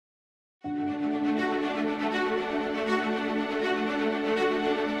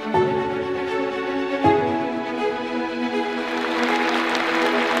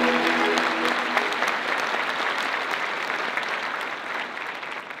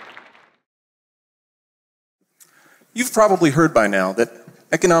You've probably heard by now that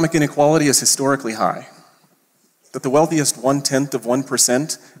economic inequality is historically high, that the wealthiest 1/10 of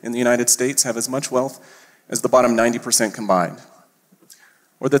 1% in the United States have as much wealth as the bottom 90% combined,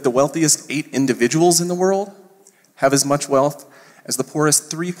 or that the wealthiest 8 individuals in the world have as much wealth as the poorest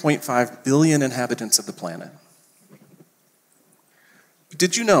 3.5 billion inhabitants of the planet. But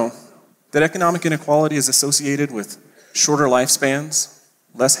did you know that economic inequality is associated with shorter lifespans,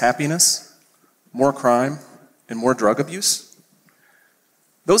 less happiness, more crime, and more drug abuse?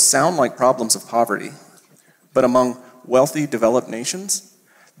 Those sound like problems of poverty, but among wealthy, developed nations,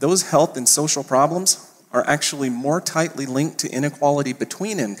 those health and social problems are actually more tightly linked to inequality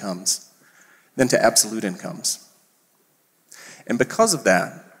between incomes than to absolute incomes. And because of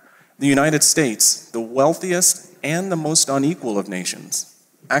that, the United States, the wealthiest and the most unequal of nations,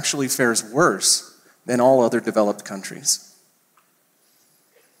 actually fares worse than all other developed countries.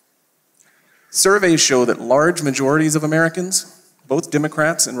 Surveys show that large majorities of Americans, both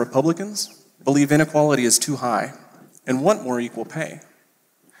Democrats and Republicans, believe inequality is too high and want more equal pay.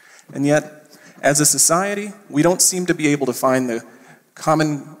 And yet, as a society, we don't seem to be able to find the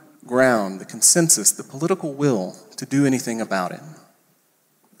common ground, the consensus, the political will to do anything about it.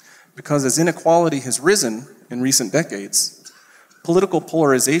 Because as inequality has risen in recent decades, political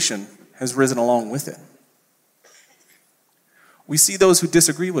polarization has risen along with it. We see those who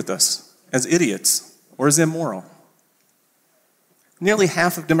disagree with us as idiots or as immoral. Nearly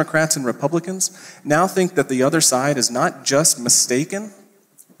half of Democrats and Republicans now think that the other side is not just mistaken,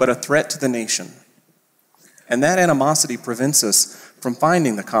 but a threat to the nation. And that animosity prevents us from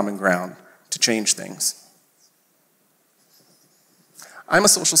finding the common ground to change things. I'm a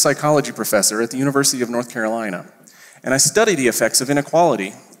social psychology professor at the University of North Carolina, and I study the effects of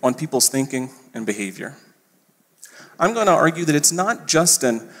inequality on people's thinking and behavior. I'm going to argue that it's not just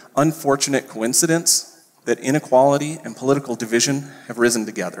an unfortunate coincidence that inequality and political division have risen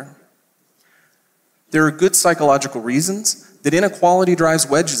together. There are good psychological reasons that inequality drives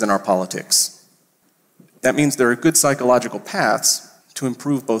wedges in our politics. That means there are good psychological paths to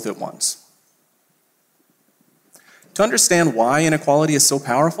improve both at once. To understand why inequality is so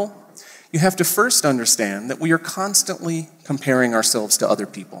powerful, you have to first understand that we are constantly comparing ourselves to other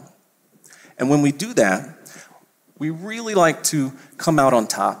people. And when we do that, we really like to come out on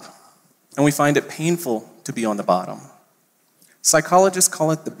top, and we find it painful to be on the bottom. Psychologists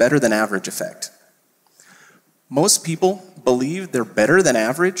call it the better than average effect. Most people believe they're better than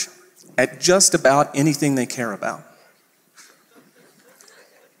average at just about anything they care about,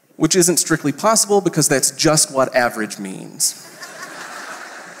 which isn't strictly possible because that's just what average means.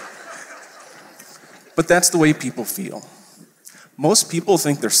 But that's the way people feel. Most people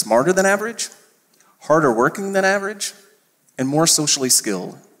think they're smarter than average, harder working than average, and more socially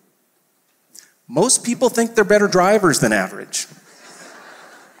skilled. Most people think they're better drivers than average.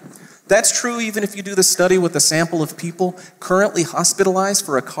 That's true even if you do the study with a sample of people currently hospitalized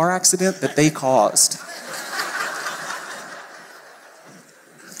for a car accident that they caused.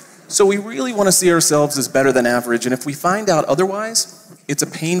 So we really want to see ourselves as better than average, and if we find out otherwise, it's a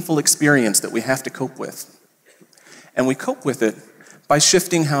painful experience that we have to cope with. And we cope with it by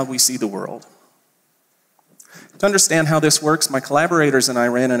shifting how we see the world. To understand how this works, my collaborators and I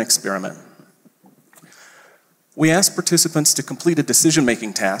ran an experiment. We asked participants to complete a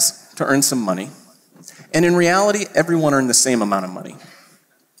decision-making task to earn some money, and in reality, everyone earned the same amount of money.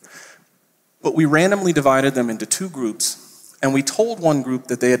 But we randomly divided them into 2 groups, and we told one group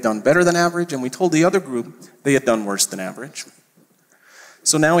that they had done better than average, and we told the other group they had done worse than average.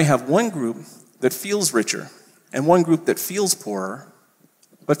 So now we have one group that feels richer, and one group that feels poorer,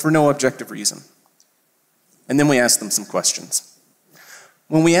 but for no objective reason. And then we asked them some questions.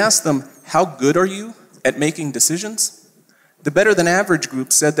 When we asked them, how good are you at making decisions? The better than average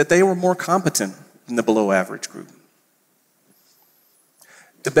group said that they were more competent than the below average group.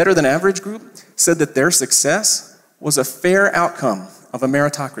 The better than average group said that their success was a fair outcome of a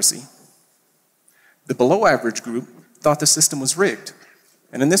meritocracy. The below average group thought the system was rigged.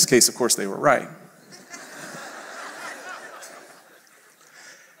 And in this case, of course, they were right.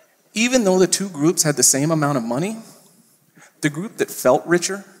 Even though the 2 groups had the same amount of money, the group that felt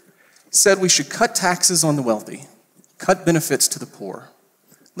richer said we should cut taxes on the wealthy, cut benefits to the poor,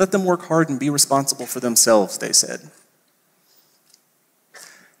 let them work hard and be responsible for themselves, they said.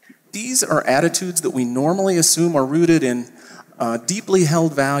 These are attitudes that we normally assume are rooted in deeply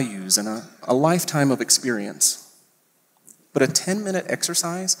held values and a lifetime of experience. But a 10-minute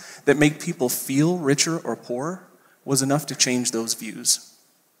exercise that made people feel richer or poorer was enough to change those views.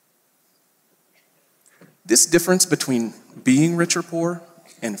 This difference between being rich or poor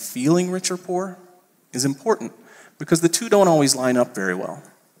and feeling rich or poor is important because the two don't always line up very well.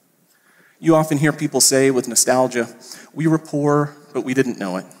 You often hear people say with nostalgia, "We were poor, but we didn't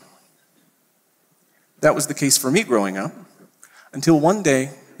know it." That was the case for me growing up, until one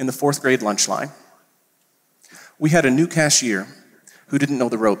day in the 4th grade lunch line, we had a new cashier who didn't know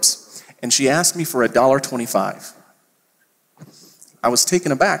the ropes, and she asked me for $1.25. I was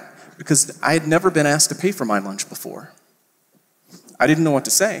taken aback because I had never been asked to pay for my lunch before. I didn't know what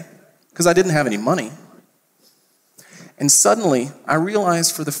to say because I didn't have any money. And suddenly, I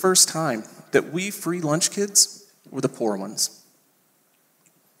realized for the first time that we free lunch kids were the poor ones.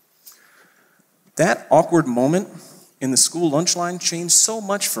 That awkward moment in the school lunch line changed so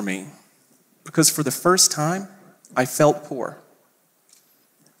much for me because for the first time, I felt poor.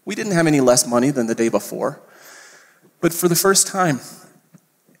 We didn't have any less money than the day before, but for the first time,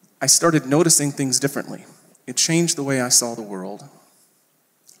 I started noticing things differently. It changed the way I saw the world.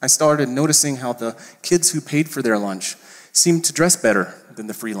 I started noticing how the kids who paid for their lunch seemed to dress better than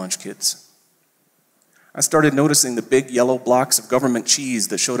the free lunch kids. I started noticing the big yellow blocks of government cheese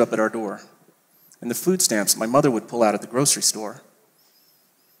that showed up at our door, and the food stamps my mother would pull out at the grocery store.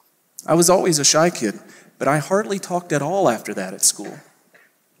 I was always a shy kid, but I hardly talked at all after that at school.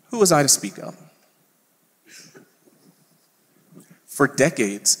 Who was I to speak up? For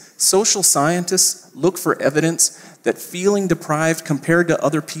decades, social scientists looked for evidence that feeling deprived compared to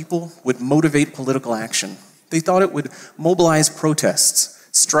other people would motivate political action. They thought it would mobilize protests,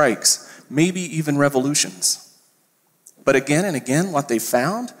 strikes, maybe even revolutions. But again and again, what they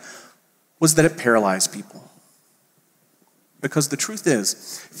found was that it paralyzed people. Because the truth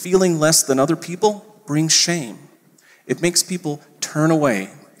is, feeling less than other people brings shame. It makes people turn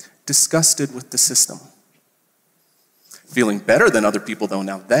away, disgusted with the system. Feeling better than other people, though,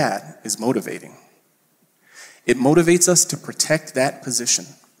 now that is motivating. It motivates us to protect that position,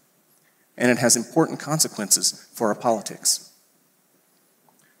 and it has important consequences for our politics.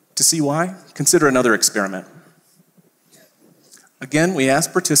 To see why, consider another experiment. Again, we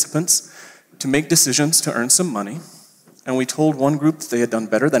asked participants to make decisions to earn some money, and we told one group that they had done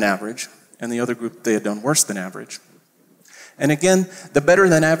better than average, and the other group they had done worse than average. And again, the better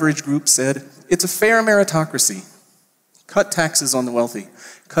than average group said, "It's a fair meritocracy. Cut taxes on the wealthy,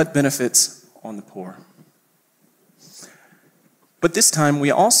 cut benefits on the poor." But this time,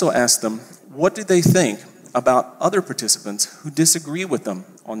 we also asked them, what did they think about other participants who disagree with them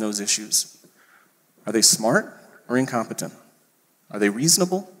on those issues? Are they smart or incompetent? Are they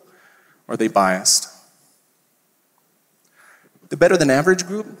reasonable or are they biased? The better than average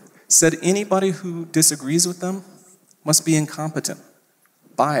group said anybody who disagrees with them must be incompetent,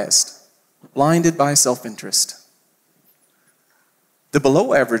 biased, blinded by self-interest. The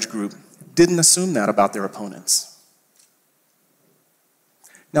below average group didn't assume that about their opponents.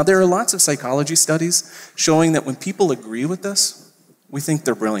 Now, there are lots of psychology studies showing that when people agree with us, we think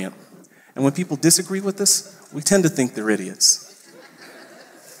they're brilliant. And when people disagree with us, we tend to think they're idiots.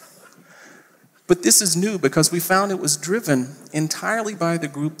 But this is new because we found it was driven entirely by the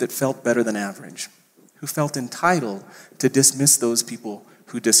group that felt better than average, who felt entitled to dismiss those people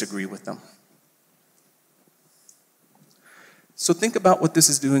who disagree with them. So think about what this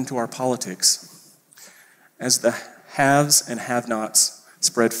is doing to our politics as the haves and have-nots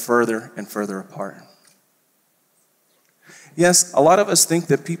spread further and further apart. Yes, a lot of us think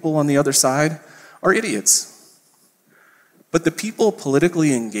that people on the other side are idiots. But the people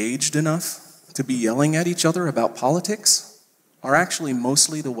politically engaged enough to be yelling at each other about politics are actually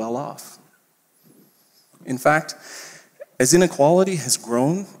mostly the well-off. In fact, as inequality has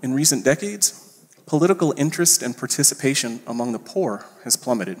grown in recent decades, political interest and participation among the poor has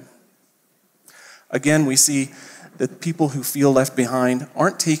plummeted. Again, we see that people who feel left behind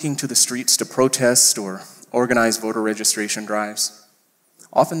aren't taking to the streets to protest or organize voter registration drives.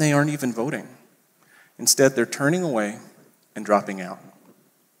 Often they aren't even voting. Instead, they're turning away and dropping out.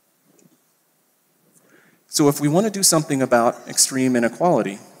 So if we want to do something about extreme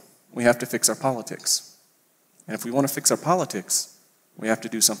inequality, we have to fix our politics. And if we want to fix our politics, we have to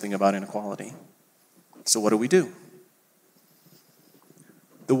do something about inequality. So what do?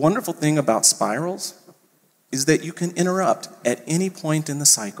 The wonderful thing about spirals is that you can interrupt at any point in the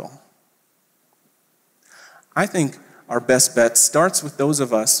cycle. I think our best bet starts with those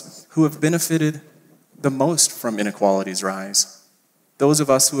of us who have benefited the most from inequality's rise, those of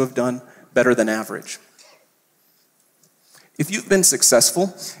us who have done better than average. If you've been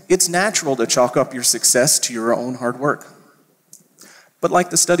successful, it's natural to chalk up your success to your own hard work. But like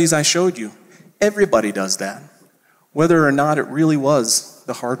the studies I showed you, everybody does that, whether or not it really was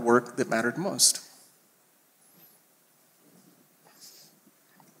the hard work that mattered most.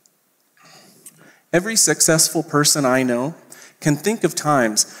 Every successful person I know can think of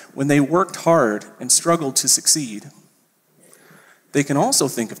times when they worked hard and struggled to succeed. They can also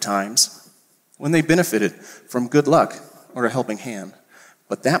think of times when they benefited from good luck or a helping hand.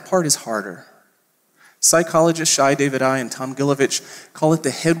 But that part is harder. Psychologists Shai Davidai and Tom Gilovich call it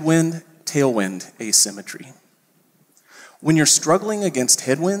the headwind-tailwind asymmetry. When you're struggling against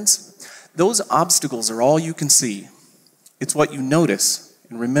headwinds, those obstacles are all you can see. It's what you notice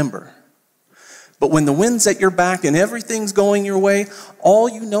and remember. But when the wind's at your back and everything's going your way, all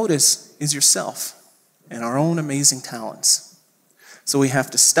you notice is yourself and our own amazing talents. So we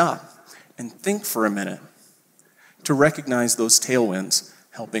have to stop and think for a minute to recognize those tailwinds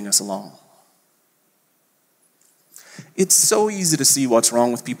helping us along. It's so easy to see what's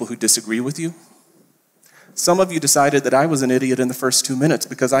wrong with people who disagree with you. Some of you decided that I was an idiot in the first 2 minutes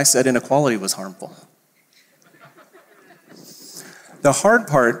because I said inequality was harmful. The hard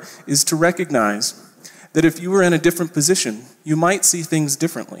part is to recognize that if you were in a different position, you might see things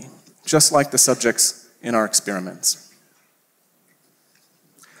differently, just like the subjects in our experiments.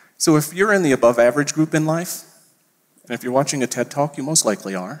 So if you're in the above average group in life, and if you're watching a TED Talk, you most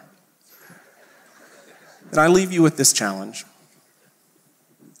likely are, then I leave you with this challenge.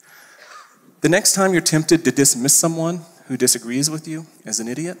 The next time you're tempted to dismiss someone who disagrees with you as an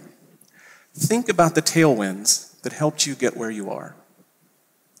idiot, think about the tailwinds that helped you get where you are.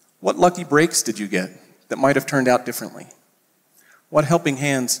 What lucky breaks did you get that might have turned out differently? What helping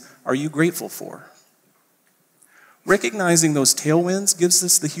hands are you grateful for? Recognizing those tailwinds gives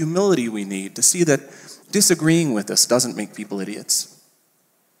us the humility we need to see that disagreeing with us doesn't make people idiots.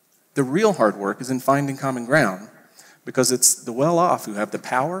 The real hard work is in finding common ground, because it's the well-off who have the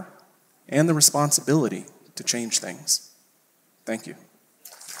power and the responsibility to change things. Thank you.